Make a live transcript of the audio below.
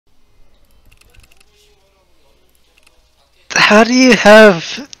How do you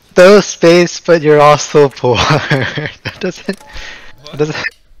have no space but you're also poor? That doesn't make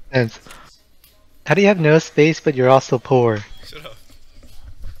sense. How do you have no space but you're also poor? Shut up.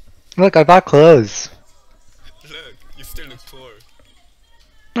 Look, I bought clothes. Look, you still look poor.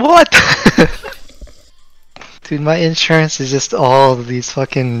 What? Dude, my insurance is just all of these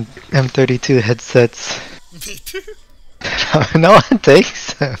fucking M32 headsets. Me too. No one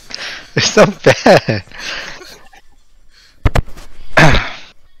takes them. They're so bad.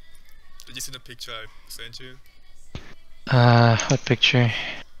 Did you see the picture I sent you? What picture?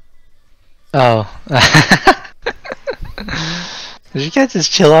 Oh. Did you guys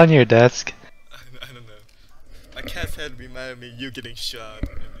just chill on your desk? I don't know. My cat's head reminded me you getting shot.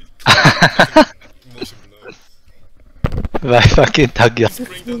 And it causing emotion blow. By fucking Tagya.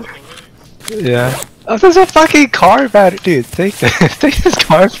 Spring down the hallway. Yeah. Oh, there's a fucking car battery, dude. Take this. Take this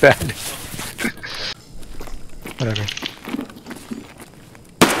car battery. Whatever.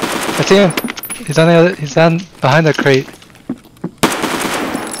 I see him. He's on the other. He's on behind the crate.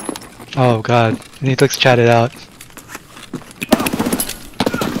 Oh god. He looks chatted out.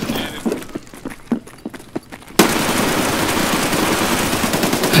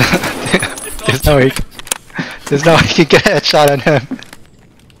 There's no way. There's no way you can get a shot on him.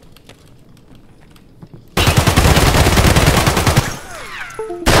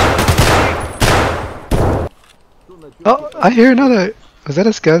 Oh, I hear another. Was that a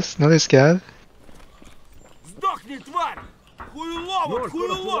scav? Another scav? Сдохни, тварь! Хуйло,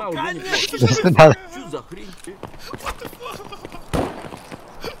 хуйло, конечно! There's another. Что за хрень? What the fuck?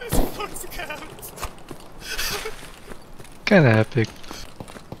 It's a fuck scout. Kinda epic.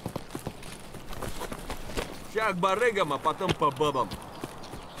 Ща к барыгам, а потом по бабам.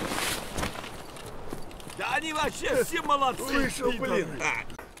 Да они вообще все молодцы! Вышел, блин!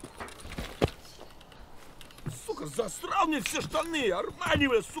 Сука, засрал мне все штаны!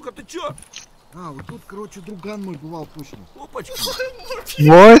 Арманивай, сука, ты чё? А, вот тут, короче, друган мой бывал пушный. Опачки!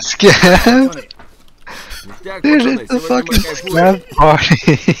 More scav? Ништяк, Dude, пацаны, it's a сегодня мы fucking кайфуем. scav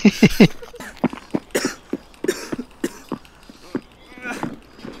party.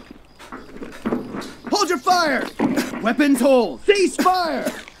 Hold your fire! Weapons hold! Cease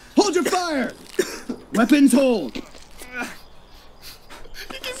fire! Hold your fire! Weapons hold!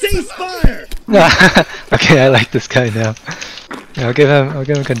 Cease fire! Okay, I like this guy now. Yeah, I'll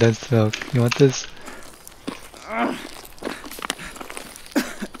give him condensed milk. You want this?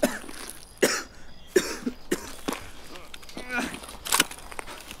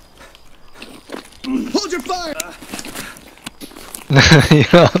 Hold your fire! You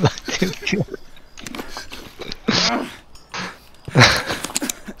know, I'm not too good.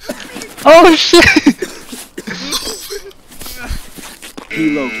 Oh shit!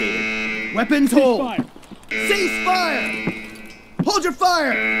 Relocated. Weapons hold! Cease fire! Hold your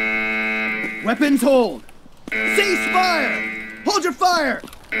fire! Weapons hold! Cease fire! Hold your fire!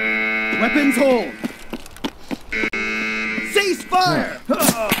 Weapons hold! Cease fire!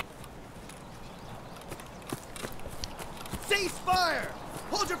 Cease fire!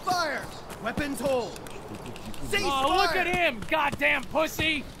 Hold your fire! Weapons hold! Cease Oh, fire! look at him, goddamn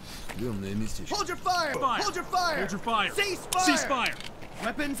pussy! Hold your fire! Fire. Hold your fire! Hold your fire! Cease fire! Cease fire!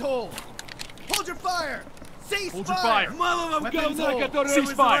 Weapons hold! Hold your fire! Cease Hold your fire! fire! Мало вам Weapons говна, hold. которое Cease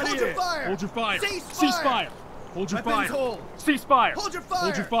вы fire! Hold your заварили! fire! Hold your fire! Cease Cease fire! fire! Hold your Weapons fire! hold! Cease fire! Hold your fire!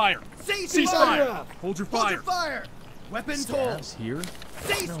 Hold your fire! Cease Cease fire! fire! Hold your Hold fire! your fire! Weapons hold! Here?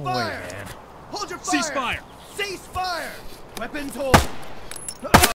 Cease No way, fire! man. Hold your fire! Cease fire! Cease fire! Weapons hold!